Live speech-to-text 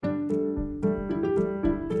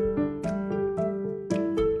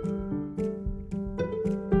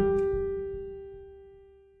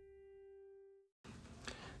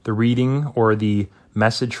The reading or the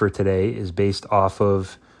message for today is based off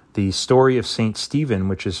of the story of St. Stephen,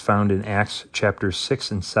 which is found in Acts chapters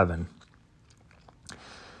 6 and 7.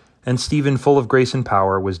 And Stephen, full of grace and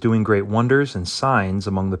power, was doing great wonders and signs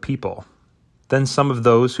among the people. Then some of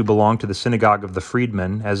those who belonged to the synagogue of the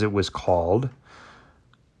freedmen, as it was called,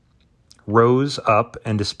 rose up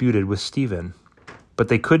and disputed with Stephen. But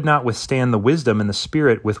they could not withstand the wisdom and the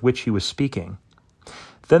spirit with which he was speaking.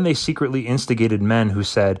 Then they secretly instigated men who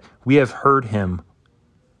said, "We have heard him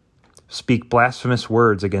speak blasphemous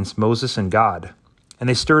words against Moses and God." And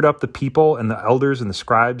they stirred up the people and the elders and the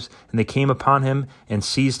scribes, and they came upon him and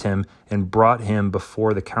seized him and brought him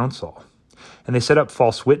before the council. And they set up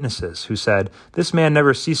false witnesses who said, "This man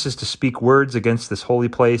never ceases to speak words against this holy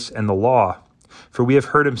place and the law. For we have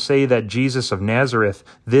heard him say that this Jesus of Nazareth,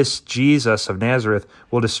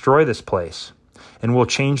 will destroy this place, and will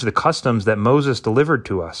change the customs that Moses delivered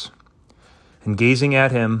to us." And gazing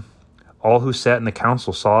at him, all who sat in the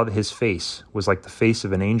council saw that his face was like the face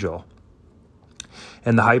of an angel.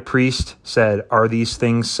 And the high priest said, "Are these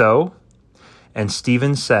things so?" And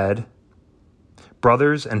Stephen said,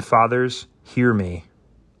 "Brothers and fathers, hear me.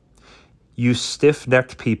 You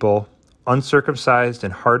stiff-necked people, uncircumcised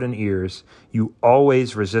and hardened ears, you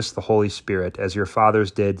always resist the Holy Spirit, as your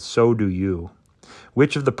fathers did, so do you.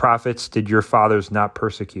 Which of the prophets did your fathers not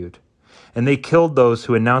persecute? And they killed those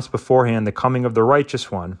who announced beforehand the coming of the righteous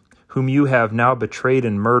one, whom you have now betrayed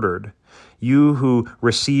and murdered, you who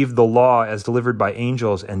received the law as delivered by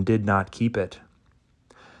angels and did not keep it."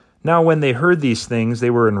 Now when they heard these things, they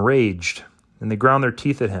were enraged, and they ground their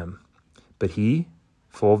teeth at him. But he,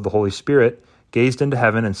 full of the Holy Spirit, gazed into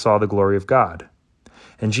heaven and saw the glory of God,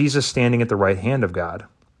 and Jesus standing at the right hand of God.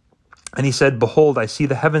 And he said, "Behold, I see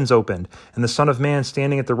the heavens opened, and the Son of Man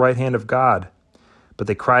standing at the right hand of God." But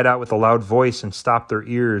they cried out with a loud voice and stopped their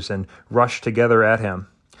ears and rushed together at him.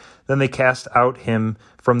 Then they cast out him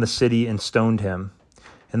from the city and stoned him.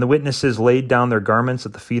 And the witnesses laid down their garments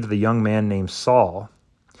at the feet of the young man named Saul.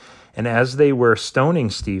 And as they were stoning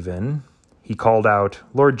Stephen, he called out,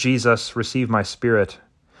 "Lord Jesus, receive my spirit."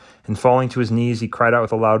 And falling to his knees, he cried out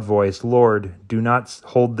with a loud voice, "Lord, do not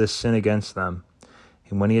hold this sin against them."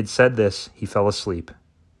 And when he had said this, he fell asleep.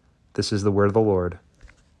 This is the word of the Lord.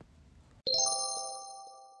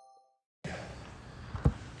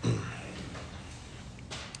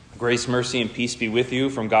 Grace, mercy, and peace be with you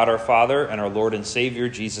from God our Father and our Lord and Savior,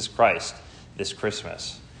 Jesus Christ, this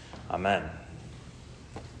Christmas. Amen.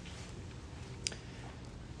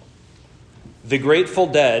 The Grateful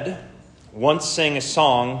Dead once sang a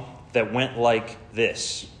song that went like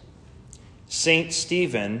this: "Saint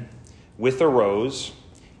Stephen, with a rose,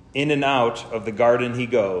 in and out of the garden he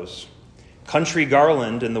goes. Country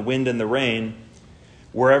garland in the wind and the rain,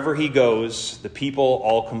 wherever he goes, the people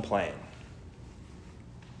all complain."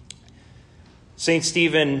 St.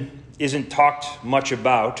 Stephen isn't talked much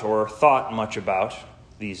about or thought much about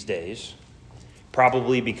these days,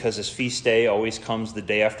 probably because his feast day always comes the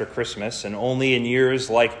day after Christmas, and only in years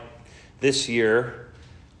like this year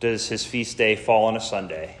does his feast day fall on a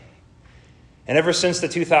Sunday. And ever since the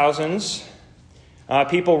 2000s,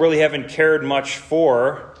 people really haven't cared much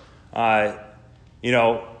for,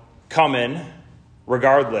 coming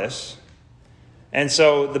regardless. And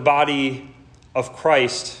so the body of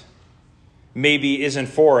Christ maybe isn't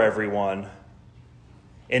for everyone.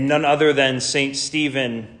 And none other than St.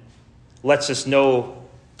 Stephen lets us know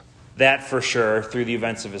that for sure through the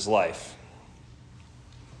events of his life.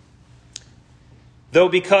 Though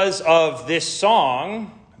because of this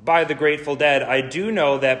song by the Grateful Dead, I do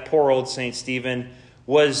know that poor old St. Stephen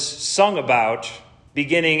was sung about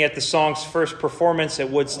beginning at the song's first performance at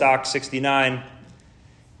Woodstock 69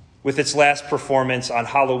 with its last performance on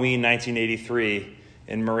Halloween 1983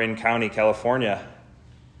 in Marin County, California.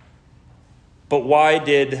 But why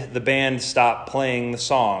did the band stop playing the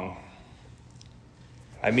song?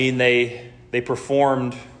 I mean, they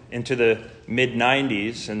performed into the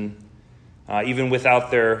mid-90s, and even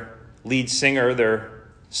without their lead singer, they're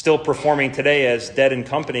still performing today as Dead and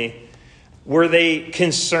Company. Were they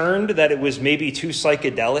concerned that it was maybe too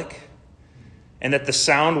psychedelic and that the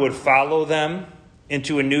sound would follow them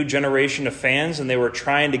into a new generation of fans, and they were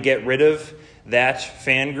trying to get rid of that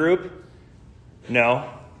fan group? No.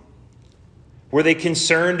 Were they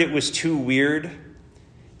concerned it was too weird?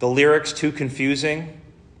 The lyrics too confusing?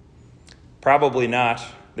 Probably not.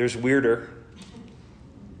 There's weirder.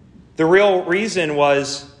 The real reason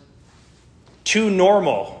was too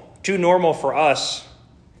normal for us.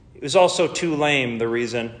 It was also too lame, the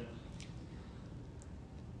reason.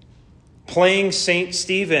 Playing St.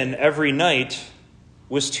 Stephen every night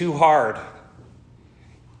was too hard.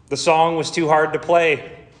 The song was too hard to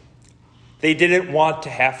play. They didn't want to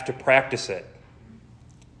have to practice it.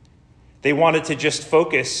 They wanted to just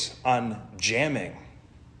focus on jamming.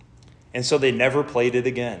 And so they never played it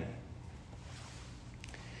again.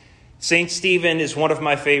 St. Stephen is one of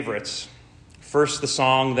my favorites. First the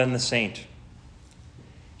song, then the saint.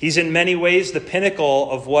 He's in many ways the pinnacle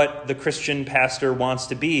of what the Christian pastor wants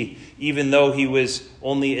to be, even though he was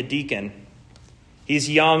only a deacon. He's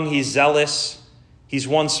young, he's zealous, he's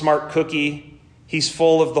one smart cookie, he's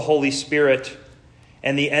full of the Holy Spirit,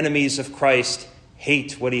 and the enemies of Christ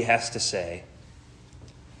hate what he has to say.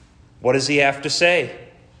 What does he have to say?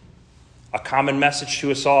 A common message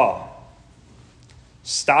to us all.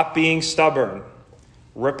 Stop being stubborn.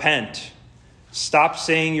 Repent. Stop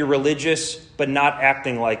saying you're religious but not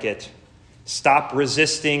acting like it. Stop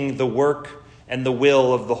resisting the work and the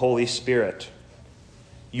will of the Holy Spirit.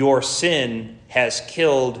 Your sin has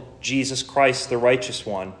killed Jesus Christ, the righteous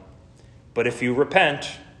one. But if you repent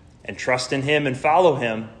and trust in him and follow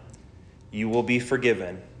him, you will be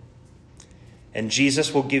forgiven. And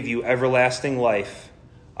Jesus will give you everlasting life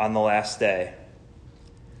on the last day.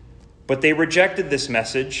 But they rejected this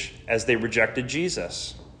message as they rejected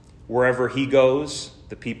Jesus. Wherever he goes,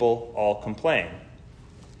 the people all complain.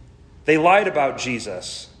 They lied about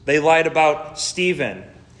Jesus. They lied about Stephen.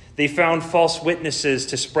 They found false witnesses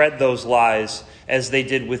to spread those lies, as they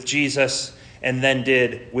did with Jesus and then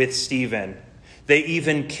did with Stephen. They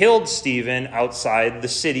even killed Stephen outside the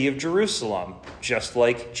city of Jerusalem, just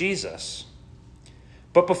like Jesus.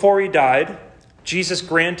 But before he died, Jesus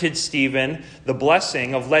granted Stephen the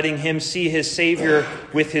blessing of letting him see his Savior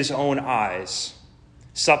with his own eyes,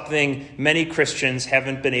 something many Christians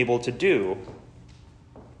haven't been able to do.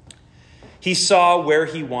 He saw where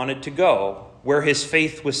he wanted to go, where his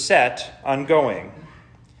faith was set on going,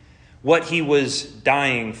 what he was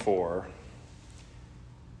dying for.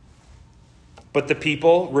 But the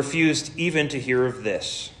people refused even to hear of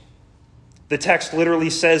this. The text literally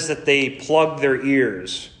says that they plugged their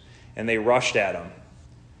ears and they rushed at him.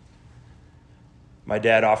 My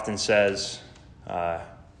dad often says,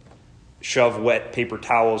 shove wet paper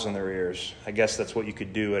towels in their ears. I guess that's what you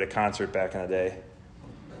could do at a concert back in the day.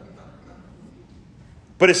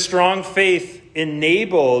 But his strong faith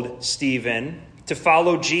enabled Stephen to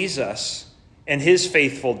follow Jesus and his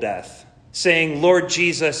faithful death, saying, Lord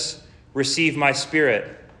Jesus, receive my spirit.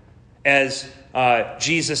 As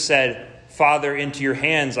Jesus said, Father, into your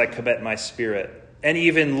hands I commit my spirit. And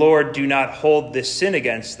even, Lord, do not hold this sin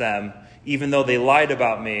against them, even though they lied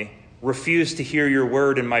about me, refused to hear your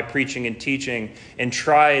word in my preaching and teaching, and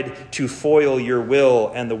tried to foil your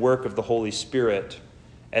will and the work of the Holy Spirit.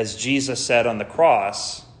 As Jesus said on the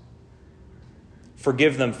cross,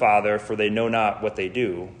 forgive them, Father, for they know not what they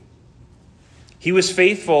do. He was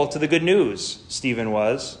faithful to the good news, Stephen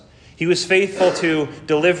was. He was faithful to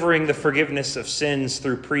delivering the forgiveness of sins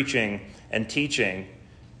through preaching and teaching.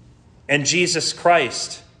 And Jesus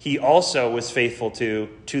Christ, he also was faithful to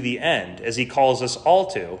the end, as he calls us all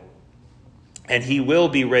to. And he will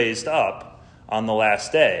be raised up on the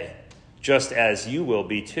last day, just as you will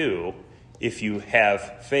be too, if you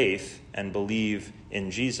have faith and believe in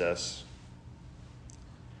Jesus.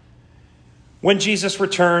 When Jesus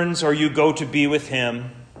returns or you go to be with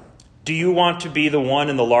him, do you want to be the one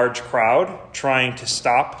in the large crowd trying to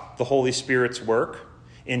stop the Holy Spirit's work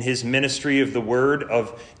in his ministry of the word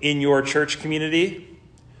in your church community?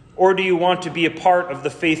 Or do you want to be a part of the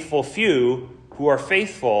faithful few who are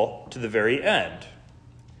faithful to the very end?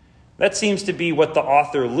 That seems to be what the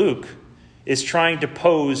author Luke is trying to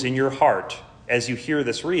pose in your heart as you hear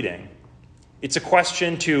this reading. It's a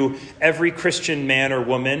question to every Christian man or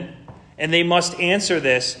woman, and they must answer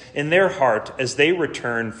this in their heart as they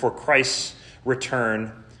return for Christ's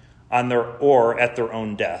return at their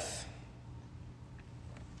own death.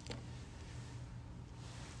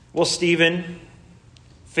 Well, Stephen,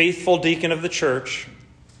 faithful deacon of the church,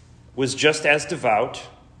 was just as devout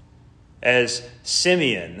as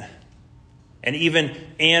Simeon and even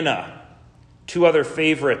Anna, two other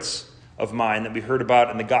favorites of mine that we heard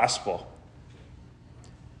about in the gospel.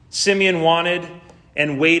 Simeon wanted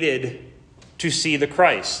and waited to see the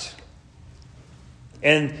Christ.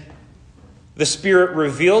 And the Spirit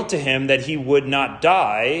revealed to him that he would not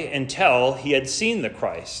die until he had seen the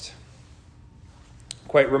Christ.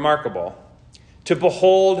 Quite remarkable. To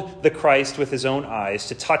behold the Christ with his own eyes,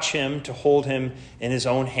 to touch him, to hold him in his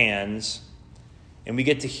own hands. And we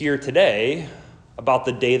get to hear today about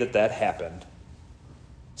the day that happened.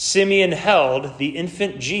 Simeon held the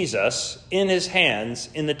infant Jesus in his hands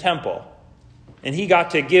in the temple. And he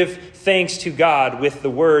got to give thanks to God with the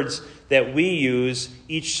words that we use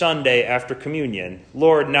each Sunday after communion.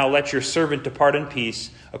 Lord, now let your servant depart in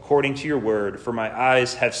peace according to your word, for my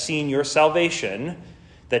eyes have seen your salvation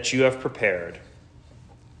that you have prepared.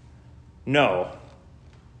 No,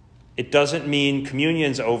 it doesn't mean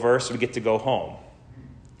communion's over, so we get to go home.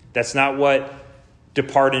 That's not what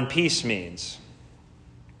depart in peace means.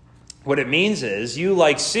 What it means is, you,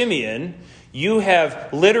 like Simeon, you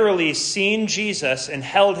have literally seen Jesus and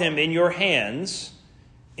held him in your hands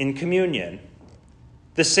in communion.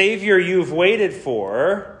 The Savior you've waited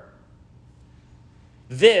for,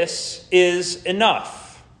 this is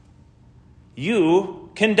enough. You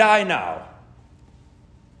can die now.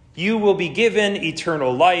 You will be given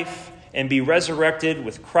eternal life and be resurrected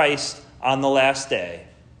with Christ on the last day.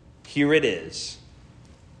 Here it is.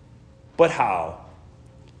 But how?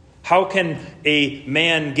 How can a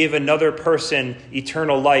man give another person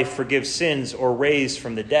eternal life, forgive sins, or raise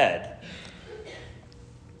from the dead?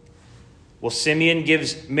 Well, Simeon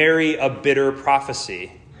gives Mary a bitter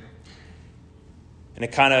prophecy. And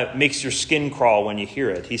it kind of makes your skin crawl when you hear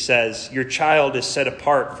it. He says, your child is set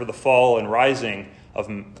apart for the fall and rising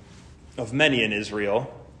of many in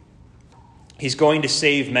Israel. He's going to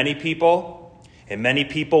save many people, and many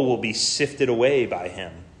people will be sifted away by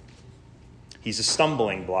him. He's a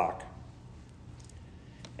stumbling block.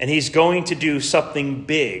 And he's going to do something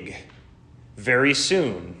big very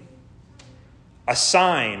soon. A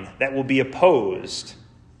sign that will be opposed.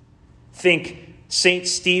 Think St.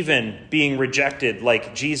 Stephen being rejected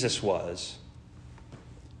like Jesus was.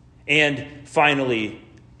 And finally,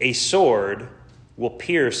 a sword will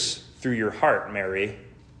pierce through your heart, Mary,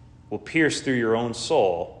 will pierce through your own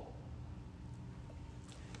soul.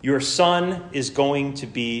 Your son is going to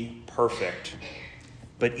be perfect,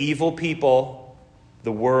 but evil people,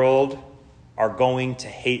 the world, are going to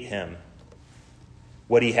hate him.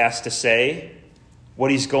 What he has to say, what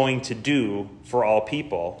he's going to do for all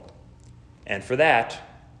people. And for that,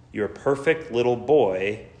 your perfect little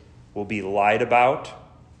boy will be lied about,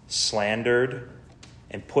 slandered,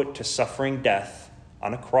 and put to suffering death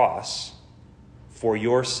on a cross for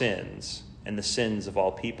your sins and the sins of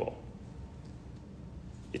all people.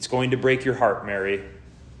 It's going to break your heart, Mary,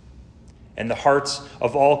 and the hearts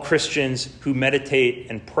of all Christians who meditate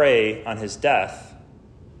and pray on his death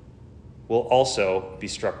will also be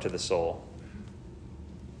struck to the soul.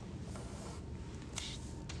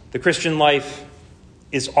 The Christian life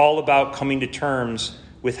is all about coming to terms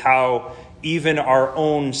with how even our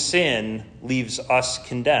own sin leaves us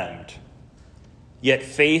condemned. Yet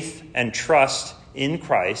faith and trust in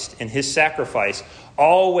Christ and his sacrifice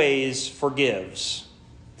always forgives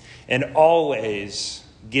and always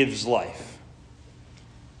gives life.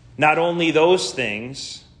 Not only those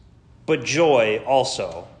things, but joy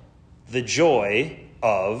also. The joy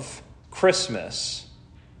of Christmas.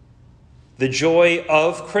 The joy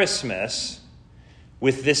of Christmas,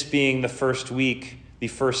 with this being the first week, the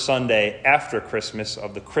first Sunday after Christmas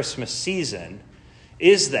of the Christmas season,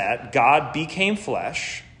 is that God became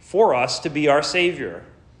flesh for us to be our Savior.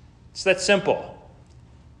 It's that simple.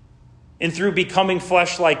 And through becoming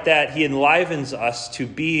flesh like that, he enlivens us to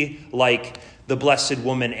be like the blessed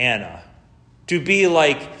woman Anna, to be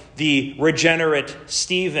like the regenerate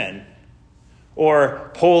Stephen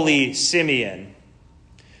or holy Simeon.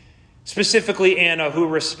 Specifically Anna, who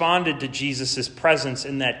responded to Jesus' presence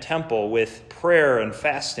in that temple with prayer and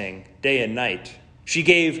fasting day and night. She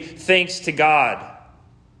gave thanks to God.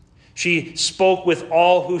 She spoke with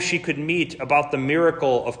all who she could meet about the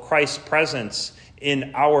miracle of Christ's presence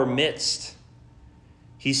in our midst.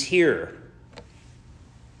 He's here.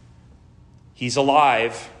 He's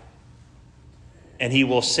alive. And he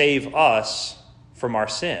will save us from our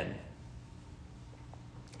sin.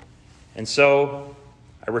 And so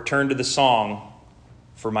I return to the song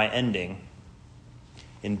for my ending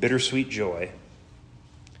in bittersweet joy.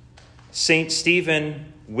 St.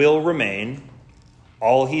 Stephen will remain.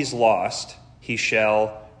 All he's lost, he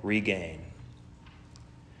shall regain.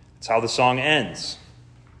 That's how the song ends.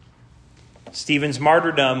 Stephen's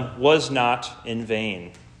martyrdom was not in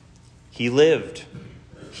vain. He lived,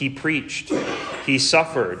 he preached, he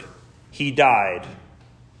suffered, he died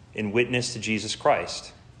in witness to Jesus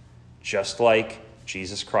Christ, just like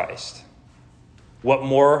Jesus Christ. What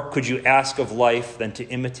more could you ask of life than to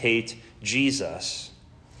imitate Jesus?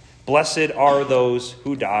 Blessed are those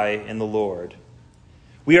who die in the Lord.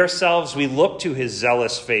 We ourselves, we look to his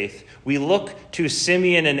zealous faith. We look to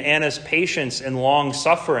Simeon and Anna's patience and long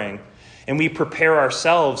suffering, and we prepare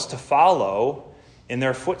ourselves to follow in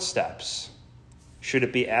their footsteps, should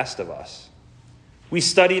it be asked of us. We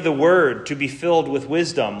study the word to be filled with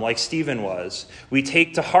wisdom like Stephen was. We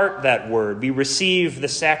take to heart that word. We receive the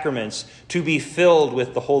sacraments to be filled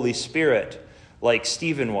with the Holy Spirit like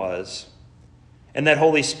Stephen was. And that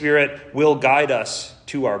Holy Spirit will guide us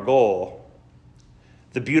to our goal,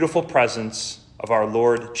 the beautiful presence of our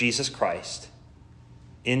Lord Jesus Christ.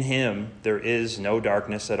 In him there is no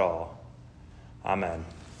darkness at all. Amen.